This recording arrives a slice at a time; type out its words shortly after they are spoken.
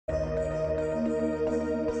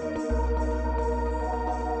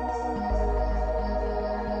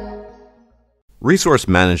Resource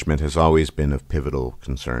management has always been of pivotal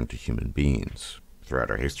concern to human beings throughout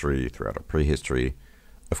our history, throughout our prehistory.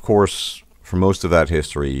 Of course, for most of that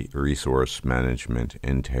history, resource management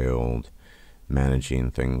entailed managing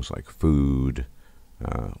things like food,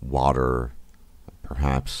 water,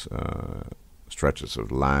 perhaps stretches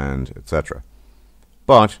of land, etc.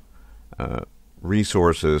 But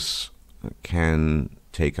resources can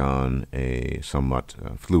take on a somewhat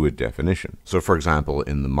fluid definition. So, for example,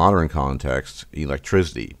 in the modern context,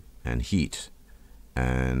 electricity and heat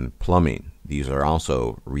and plumbing, these are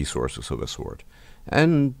also resources of a sort.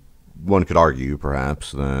 And one could argue,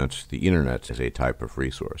 perhaps, that the internet is a type of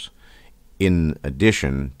resource, in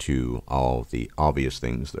addition to all the obvious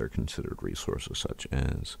things that are considered resources, such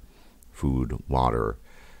as food, water,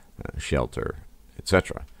 shelter,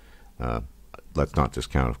 etc. Let's not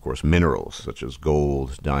discount, of course, minerals such as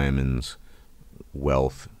gold, diamonds,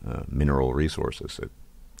 wealth, mineral resources.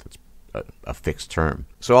 It's a fixed term.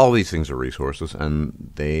 So all these things are resources,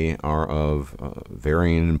 and they are of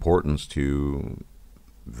varying importance to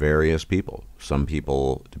various people. Some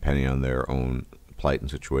people, depending on their own plight and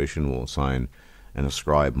situation, will assign and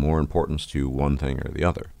ascribe more importance to one thing or the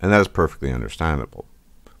other. And that is perfectly understandable.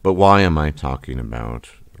 But why am I talking about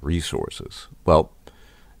resources? Well,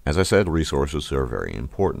 as I said, resources are very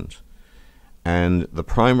important. And the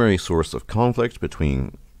primary source of conflict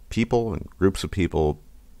between people and groups of people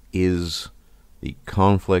is the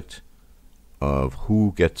conflict of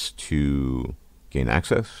who gets to gain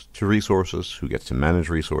access to resources, who gets to manage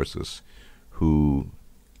resources, who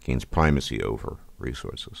gains primacy over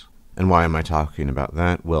resources. And why am I talking about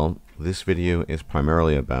that? Well, this video is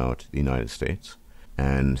primarily about the United States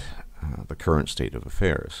and the current state of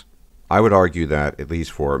affairs. I would argue that, at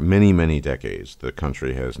least for many, many decades, the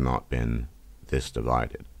country has not been this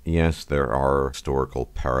divided. Yes, there are historical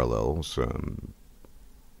parallels,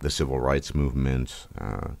 the civil rights movement,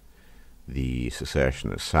 the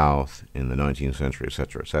secessionist South in the 19th century,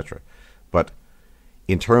 etc., etc. But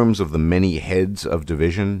in terms of the many heads of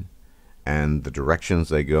division and the directions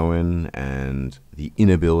they go in and the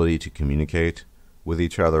inability to communicate with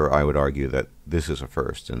each other, I would argue that this is a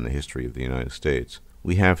first in the history of the United States.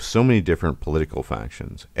 We have so many different political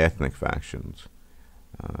factions, ethnic factions,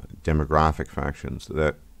 demographic factions,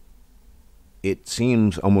 that it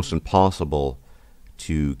seems almost impossible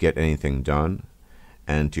to get anything done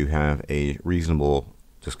and to have a reasonable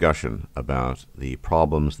discussion about the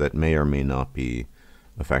problems that may or may not be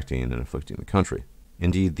affecting and afflicting the country.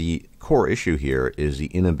 Indeed, the core issue here is the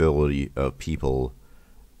inability of people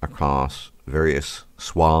across various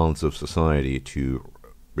swaths of society to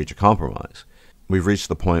reach a compromise. We've reached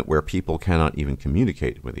the point where people cannot even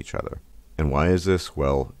communicate with each other. And why is this?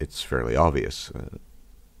 Well, it's fairly obvious.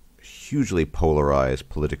 Hugely polarized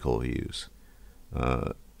political views,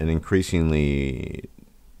 an increasingly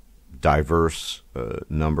diverse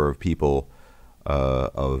number of people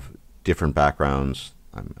of different backgrounds,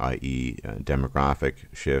 i.e. demographic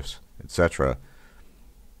shifts, etc.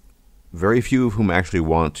 Very few of whom actually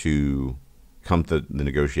want to come to the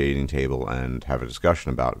negotiating table and have a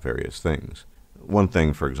discussion about various things. One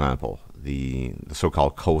thing, for example, the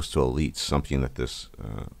so-called coastal elites, something that this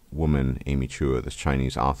woman, Amy Chua, this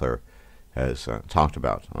Chinese author, has talked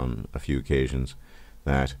about on a few occasions,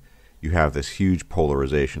 that you have this huge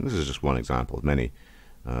polarization. This is just one example of many.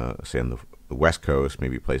 Say on the West Coast,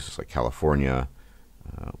 maybe places like California,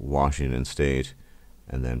 Washington State,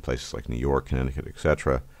 and then places like New York, Connecticut,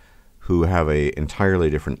 etc., who have a entirely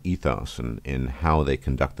different ethos in how they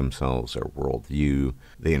conduct themselves, their worldview.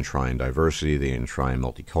 They enshrine diversity, they enshrine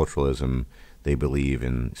multiculturalism, they believe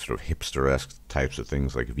in sort of hipster-esque types of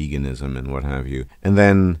things like veganism and what have you. And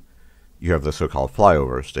then you have the so-called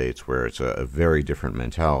flyover states where it's a very different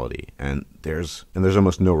mentality, and there's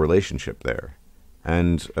almost no relationship there.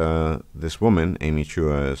 And this woman, Amy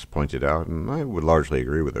Chua, has pointed out, and I would largely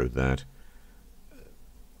agree with her, that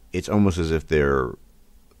it's almost as if they're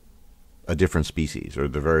a different species, or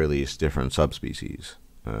at the very least different subspecies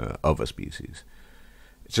of a species.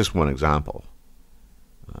 It's just one example.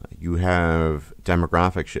 You have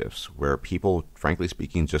demographic shifts where people, frankly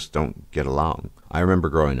speaking, just don't get along. I remember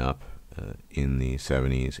growing up in the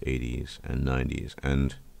 70s, 80s, and 90s,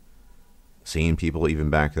 and seeing people even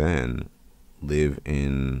back then live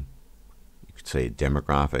in, you could say,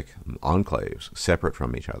 demographic enclaves, separate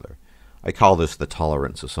from each other. I call this the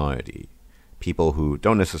tolerant society. People who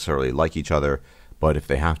don't necessarily like each other, but if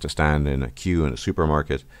they have to stand in a queue in a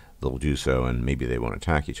supermarket, they'll do so, and maybe they won't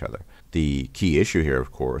attack each other. The key issue here,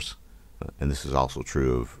 of course, and this is also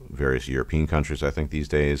true of various European countries, I think, these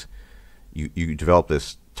days, you develop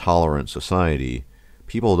this tolerant society.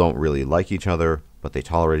 People don't really like each other, but they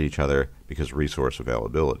tolerate each other because of resource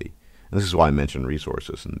availability. And this is why I mentioned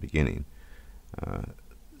resources in the beginning.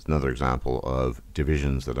 It's another example of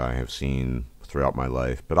divisions that I have seen throughout my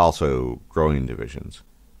life, but also growing divisions.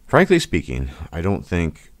 Frankly speaking, I don't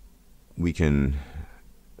think we can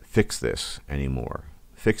fix this anymore.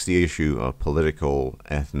 Fix the issue of political,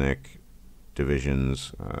 ethnic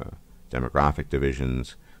divisions, demographic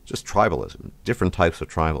divisions, just tribalism, different types of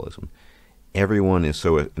tribalism. Everyone is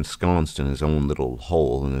so ensconced in his own little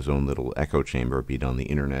hole, in his own little echo chamber, be it on the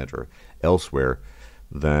internet or elsewhere,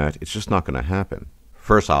 that it's just not going to happen.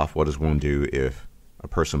 First off, what does one do if a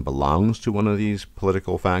person belongs to one of these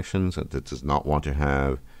political factions and does not want to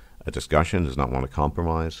have a discussion, does not want to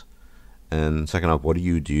compromise? And second off, what do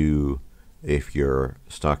you do if you're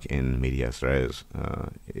stuck in medias res,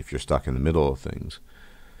 if you're stuck in the middle of things?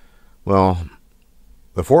 Well,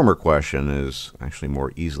 the former question is actually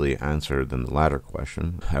more easily answered than the latter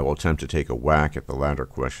question. I will attempt to take a whack at the latter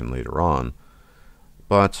question later on.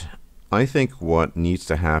 But I think what needs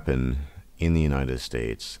to happen in the United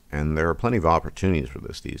States, and there are plenty of opportunities for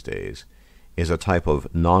this these days, is a type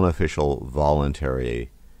of non-official voluntary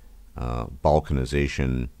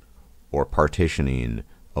balkanization or partitioning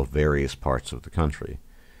of various parts of the country.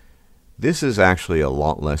 This is actually a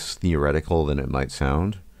lot less theoretical than it might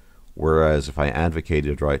sound, whereas if I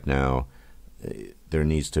advocated right now, there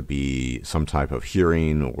needs to be some type of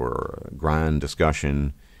hearing or grand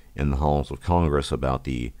discussion in the halls of Congress about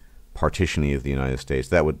the partitioning of the United States.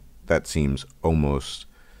 That seems almost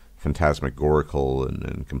phantasmagorical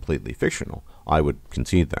and completely fictional. I would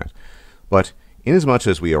concede that. But inasmuch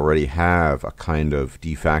as we already have a kind of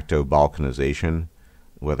de facto balkanization,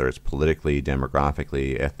 whether it's politically,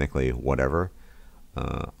 demographically, ethnically, whatever,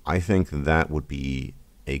 I think that would be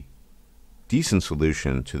a decent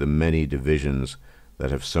solution to the many divisions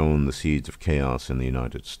that have sown the seeds of chaos in the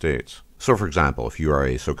United States. So, for example, if you are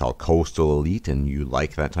a so-called coastal elite and you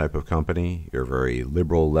like that type of company, you're very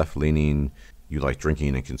liberal, left-leaning, you like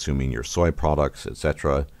drinking and consuming your soy products,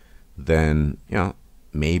 etc., then,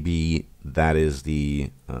 maybe that is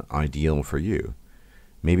the ideal for you.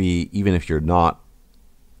 Maybe even if you're not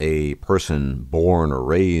a person born or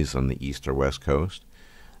raised on the East or West Coast,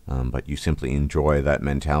 but you simply enjoy that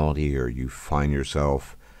mentality, or you find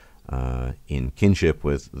yourself in kinship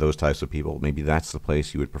with those types of people, maybe that's the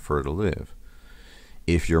place you would prefer to live.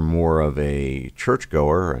 If you're more of a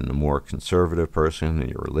churchgoer and a more conservative person and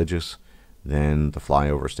you're religious, then the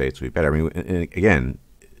flyover states would be better. I mean, again,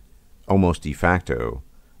 almost de facto,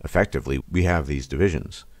 effectively, we have these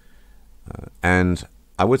divisions. And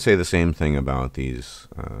I would say the same thing about these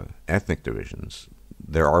ethnic divisions.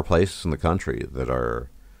 There are places in the country that are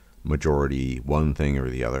majority one thing or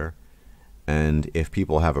the other. And if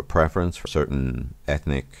people have a preference for certain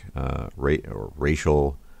ethnic or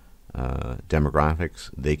racial demographics,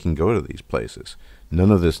 they can go to these places.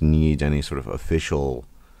 None of this needs any sort of official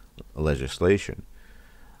legislation.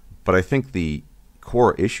 But I think the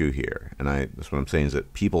core issue here, and that's what I'm saying, is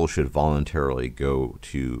that people should voluntarily go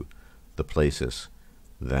to the places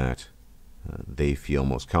that they feel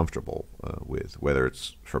most comfortable with, whether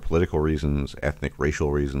it's for political reasons, ethnic,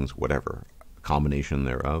 racial reasons, whatever, a combination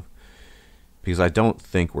thereof. Because I don't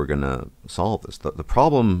think we're going to solve this. The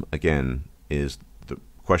problem, again, is the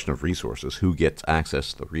question of resources. Who gets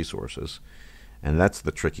access to the resources? And that's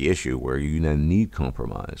the tricky issue where you then need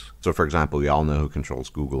compromise. So, for example, we all know who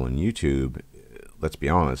controls Google and YouTube. Let's be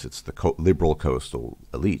honest, it's the liberal coastal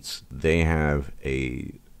elites. They have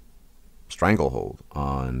a stranglehold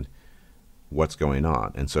on what's going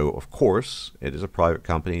on. And so, of course, it is a private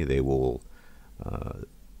company. They will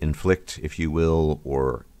inflict, if you will,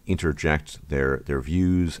 or interject their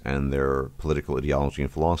views and their political ideology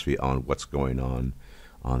and philosophy on what's going on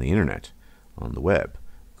the internet, on the web.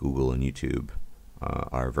 Google and YouTube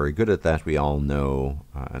are very good at that. We all know,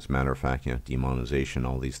 as a matter of fact, demonetization,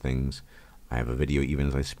 all these things. I have a video even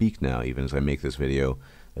as I speak now, even as I make this video,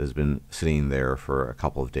 that has been sitting there for a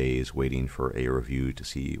couple of days waiting for a review to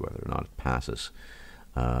see whether or not it passes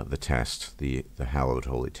the test, the hallowed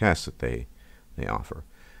holy test that they offer.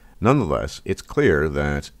 Nonetheless, it's clear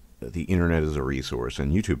that the internet is a resource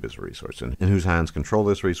and YouTube is a resource. And whose hands control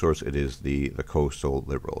this resource? It is the coastal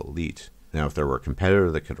liberal elite. Now, if there were a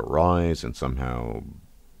competitor that could arise and somehow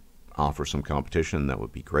offer some competition, that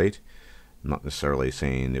would be great. I'm not necessarily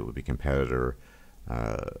saying it would be a competitor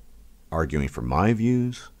arguing for my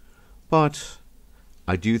views, but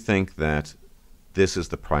I do think that this is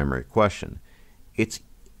the primary question. It's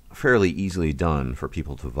fairly easily done for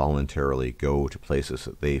people to voluntarily go to places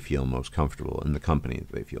that they feel most comfortable, in the company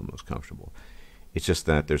that they feel most comfortable. It's just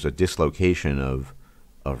that there's a dislocation of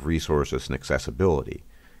resources and accessibility.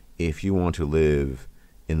 if you want to live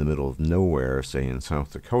in the middle of nowhere, say in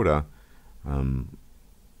South Dakota,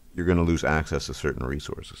 you're going to lose access to certain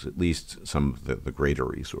resources, at least some of the greater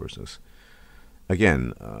resources.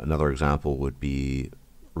 Again, another example would be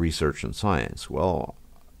research and science. Well,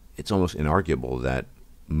 it's almost inarguable that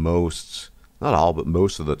most, not all, but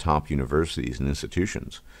most of the top universities and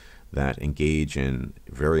institutions that engage in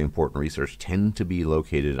very important research tend to be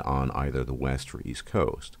located on either the West or East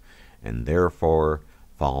Coast, and therefore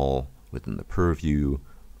fall within the purview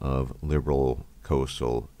of liberal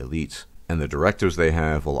coastal elites. And the directives they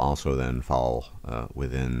have will also then fall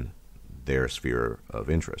within their sphere of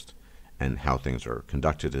interest, and how things are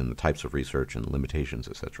conducted and the types of research and limitations,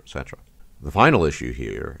 etc., etc. The final issue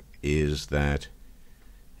here is that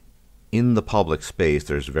in the public space,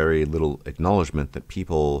 there's very little acknowledgement that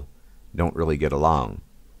people don't really get along,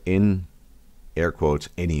 in air quotes,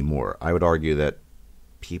 anymore. I would argue that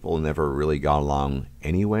people never really got along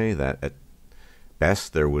anyway, that at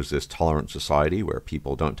best there was this tolerant society where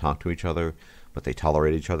people don't talk to each other, but they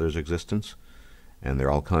tolerate each other's existence. And there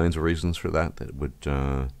are all kinds of reasons for that that would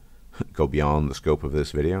go beyond the scope of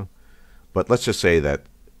this video. But let's just say that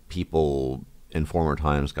people in former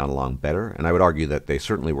times got along better, and I would argue that they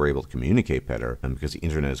certainly were able to communicate better, because the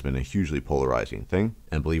internet has been a hugely polarizing thing,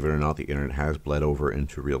 and believe it or not, the internet has bled over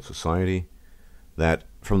into real society. That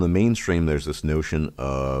from the mainstream there's this notion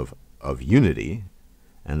of unity,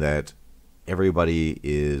 and that everybody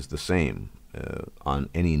is the same on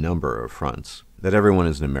any number of fronts, that everyone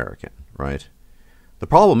is an American, right? The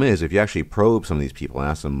problem is, if you actually probe some of these people and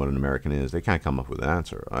ask them what an American is, they can't come up with an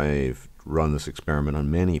answer. I've run this experiment on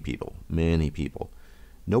many people.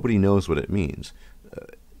 Nobody knows what it means.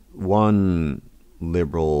 One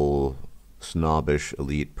liberal, snobbish,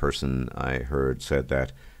 elite person I heard said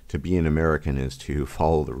that to be an American is to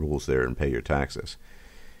follow the rules there and pay your taxes.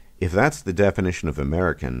 If that's the definition of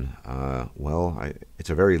American, it's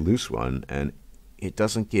a very loose one, and it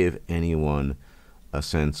doesn't give anyone a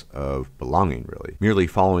sense of belonging, really. Merely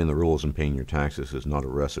following the rules and paying your taxes is not a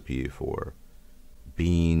recipe for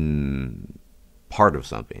being part of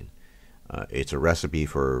something. It's a recipe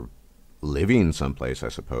for living someplace, I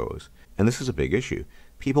suppose. And this is a big issue.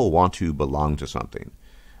 People want to belong to something,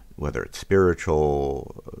 whether it's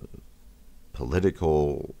spiritual,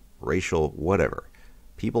 political, racial, whatever.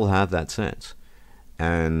 People have that sense.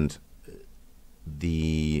 And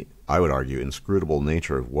the, I would argue, inscrutable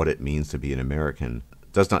nature of what it means to be an American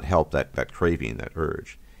does not help that craving, that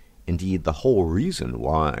urge. Indeed, the whole reason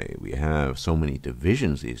why we have so many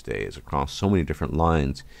divisions these days across so many different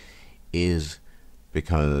lines is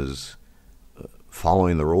because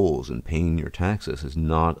following the rules and paying your taxes is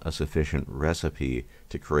not a sufficient recipe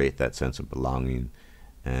to create that sense of belonging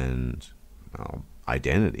and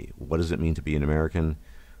identity. What does it mean to be an American?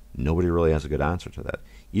 Nobody really has a good answer to that.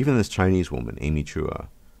 Even this Chinese woman, Amy Chua,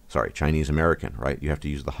 Chinese American, right? You have to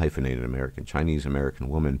use the hyphenated American. Chinese American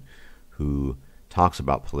woman who talks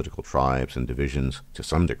about political tribes and divisions to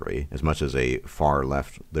some degree, as much as a far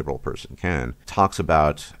left liberal person can, talks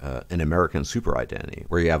about an American super identity,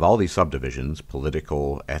 where you have all these subdivisions,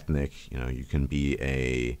 political, ethnic, you can be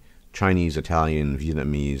a Chinese, Italian,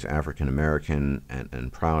 Vietnamese, African American,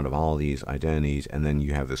 and proud of all these identities, and then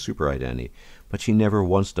you have the super identity. But she never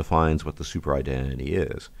once defines what the super identity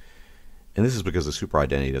is. And this is because the super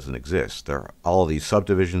identity doesn't exist. There are all these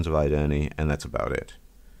subdivisions of identity, and that's about it.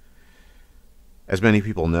 As many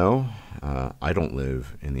people know, I don't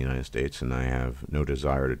live in the United States, and I have no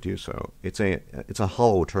desire to do so. It's a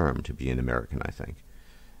hollow term to be an American, I think.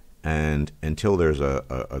 And until there's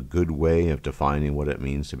a good way of defining what it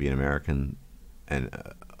means to be an American, and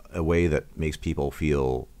a way that makes people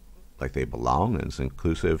feel like they belong and is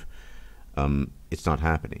inclusive, it's not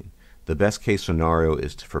happening. The best case scenario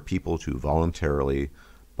is for people to voluntarily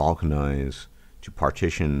balkanize, to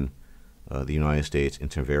partition the United States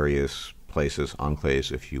into various places,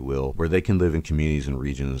 enclaves, if you will, where they can live in communities and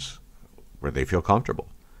regions where they feel comfortable.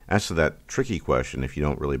 As to that tricky question, if you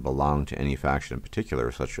don't really belong to any faction in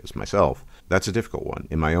particular, such as myself, that's a difficult one.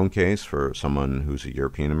 In my own case, for someone who's a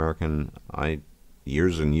European American, I,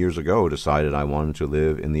 years and years ago, decided I wanted to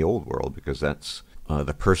live in the old world because that's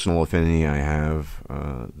the personal affinity I have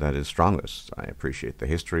that is strongest. I appreciate the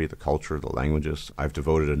history, the culture, the languages. I've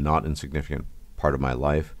devoted a not insignificant part of my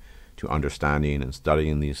life to understanding and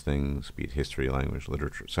studying these things, be it history, language,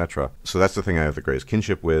 literature, etc. So that's the thing I have the greatest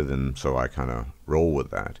kinship with, and so I kind of roll with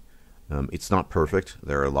that. It's not perfect.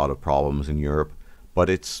 There are a lot of problems in Europe, but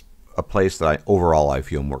it's a place that overall I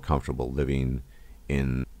feel more comfortable living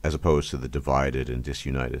in as opposed to the divided and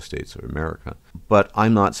disunited states of America. But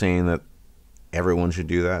I'm not saying that everyone should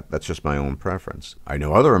do that. That's just my own preference. I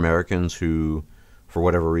know other Americans who, for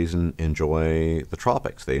whatever reason, enjoy the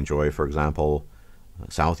tropics. They enjoy, for example,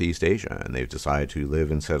 Southeast Asia, and they've decided to live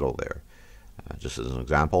and settle there. Just as an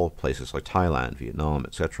example, places like Thailand, Vietnam,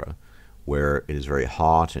 etc., where it is very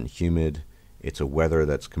hot and humid. It's a weather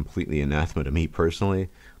that's completely anathema to me personally,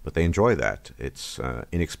 but they enjoy that. It's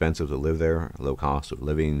inexpensive to live there, low cost of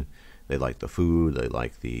living. They like the food. They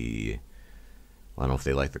like the, I don't know if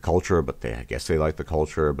they like the culture, but I guess they like the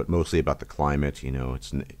culture, but mostly about the climate. You know,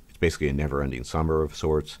 it's basically a never-ending summer of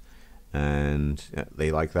sorts, and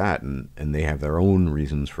they like that, and they have their own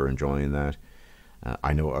reasons for enjoying that.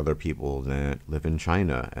 I know other people that live in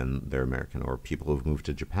China and they're American, or people who've moved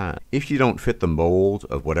to Japan. If you don't fit the mold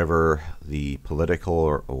of whatever the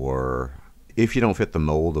political or if you don't fit the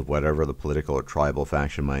mold of whatever the political or tribal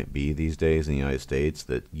faction might be these days in the United States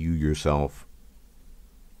that you yourself,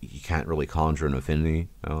 you can't really conjure an affinity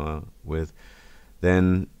with,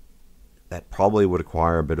 then that probably would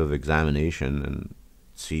require a bit of examination and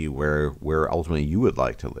see where ultimately you would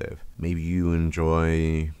like to live. Maybe you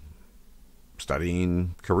enjoy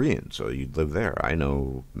studying Korean, so you'd live there. I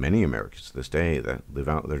know many Americans to this day that live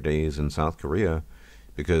out their days in South Korea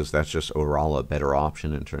because that's just overall a better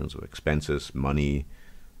option in terms of expenses, money,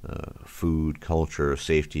 food, culture,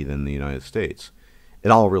 safety than the United States.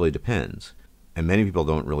 It all really depends. And many people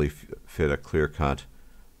don't really fit a clear-cut,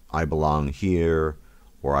 I belong here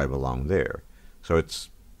or I belong there. So it's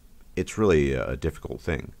really a difficult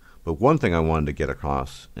thing. But one thing I wanted to get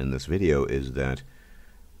across in this video is that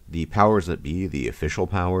the powers that be, the official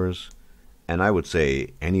powers, and I would say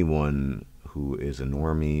anyone who is a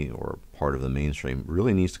normie or part of the mainstream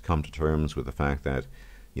really needs to come to terms with the fact that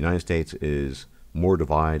the United States is more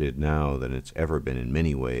divided now than it's ever been in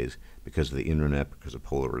many ways because of the internet, because of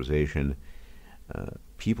polarization.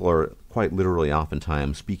 People are quite literally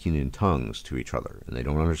oftentimes speaking in tongues to each other, and they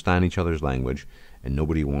don't understand each other's language, and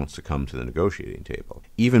nobody wants to come to the negotiating table.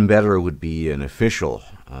 Even better would be an official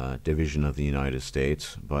division of the United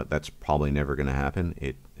States, but that's probably never going to happen.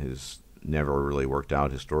 It has never really worked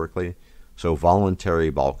out historically. So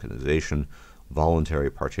voluntary balkanization,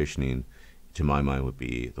 voluntary partitioning, to my mind, would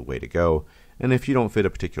be the way to go. And if you don't fit a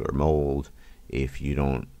particular mold, if you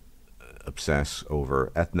don't obsess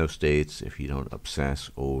over ethno-states, if you don't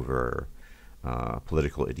obsess over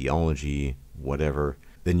political ideology, whatever,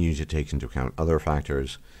 then you need to take into account other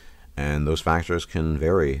factors, and those factors can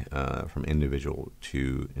vary from individual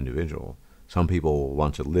to individual. Some people will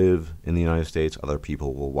want to live in the United States, other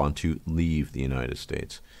people will want to leave the United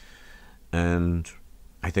States. And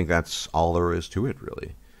I think that's all there is to it,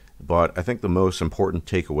 really. But I think the most important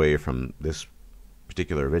takeaway from this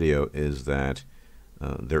particular video is that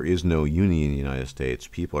there is no unity in the United States.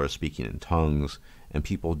 People are speaking in tongues, and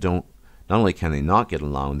people don't, not only can they not get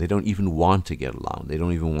along, they don't even want to get along. They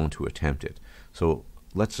don't even want to attempt it. So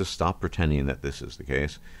let's just stop pretending that this is the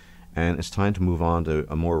case. And it's time to move on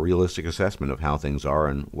to a more realistic assessment of how things are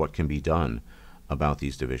and what can be done about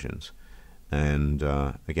these divisions. And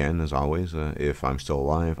again, as always, if I'm still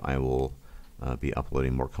alive, I will be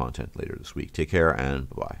uploading more content later this week. Take care, and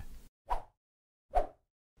bye-bye.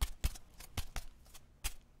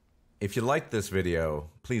 If you liked this video,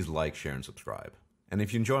 please like, share, and subscribe. And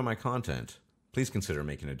if you enjoy my content, please consider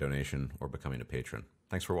making a donation or becoming a patron.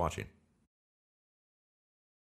 Thanks for watching.